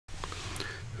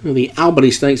Well, the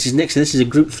Albany Stakes is next, and this is a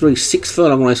Group 3 6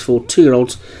 furlong race for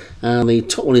 2-year-olds. And the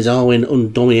top one is Arwen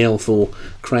Undomiel for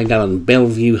Craig Allen,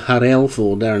 Bellevue Harrell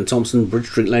for Darren Thompson, Bridge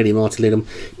Street Lady Martin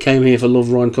Lidham, Came Here for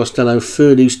Love Ryan Costello,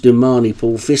 Ferdus Dumani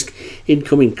Paul Fisk,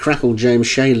 Incoming Crackle James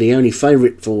Shea, Leone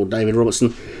Favourite for David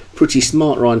Robertson, Pretty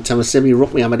Smart Ryan Tamasebi,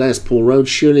 Rock Me Amadeus Paul Rhodes,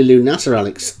 Shirley Lou Nasser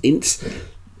Alex Ince,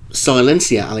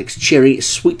 Silencia Alex Cherry,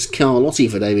 Sweets Carlotti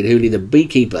for David Hooley, The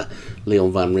Beekeeper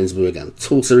Leon van Rensburg, and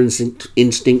Tulsa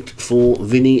Instinct for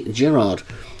Vinnie Gerard.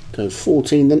 So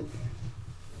 14 then.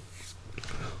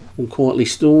 All quietly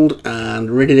stalled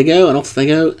and ready to go, and off they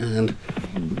go, and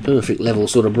perfect level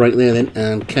sort of break there then,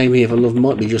 and Came Here for Love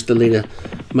might be just the leader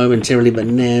momentarily, but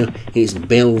now it's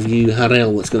Bellevue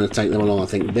Harrell that's going to take them along. I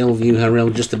think Bellevue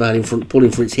Harrell just about in front,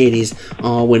 pulling for its head is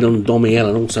Arwen Undomiel,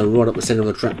 and also right up the centre of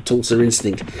the track Tulsa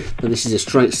Instinct. But this is a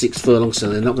straight 6 furlong, so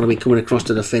they're not going to be coming across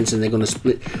to the fence, and they're going to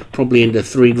split probably into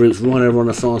 3 groups. Right over on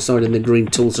the far side in the green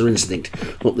Tulsa Instinct,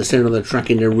 up the centre of the track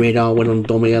in the red Arwen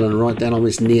Undomiel, and right down on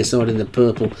this near side in the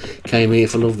purple Came Here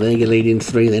for Love. There you lead in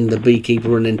 3, then The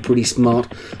Beekeeper, and then Pretty Smart,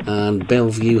 and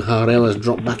Bellevue Harrell has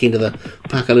dropped back into the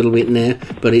pack a little bit now,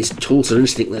 but it's Tulsa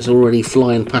Instinct that's already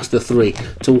flying past the 3.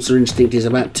 Tulsa Instinct is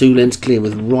about 2 lengths clear,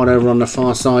 with right over on the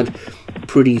far side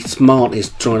Pretty Smart is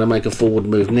trying to make a forward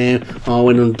move now.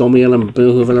 Arwen Undomiel and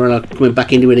Bellevue Harrell coming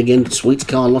back into it again. Sweets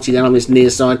Carlotti down on this near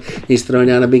side is throwing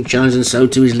down a big challenge, and so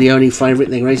too is Leone Favourite.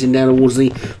 They're racing down towards the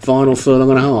final furlong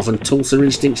and a half, and Tulsa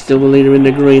Instinct still the leader in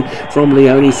the green from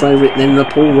Leone Favourite. Then the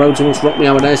Paul Rhodes horse Rock Me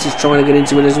Amadeus is trying to get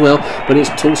into it as well, but it's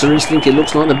Tulsa Instinct. It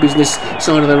looks like the business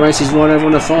side of the race is right over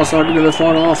on the far side into the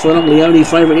final half furlong. Leone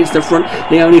Favourite hits the front.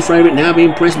 Leone Favourite now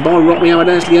being pressed by Rock Me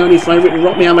Amadeus. Leone Favourite and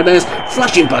Rock Me Amadeus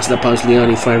flashing past the post.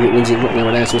 Leone Favourite wins it. Rock Me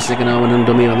Amadeus was second, Arwen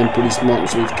Undomiel, and then Pretty Smart and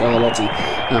Sweet Carlotti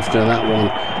after that one.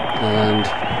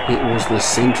 And it was the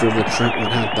centre of the track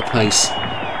that had the pace,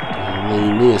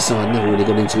 and the near side never really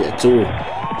got into it at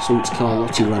all. Sweet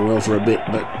Carlotti ran well for a bit,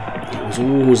 but it was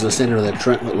always the centre of the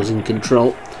track that was in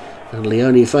control. And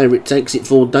Leone Favourite takes it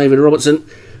for David Robertson.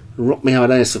 Rock Me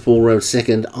Amadeus for Paul Rhodes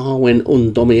second, Arwen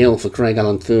Undomiel for Craig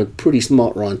Allen third, Pretty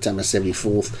Smart Ryan Tamasebi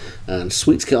fourth, and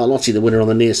Sweets Carlotti, the winner on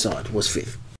the near side, was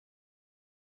fifth.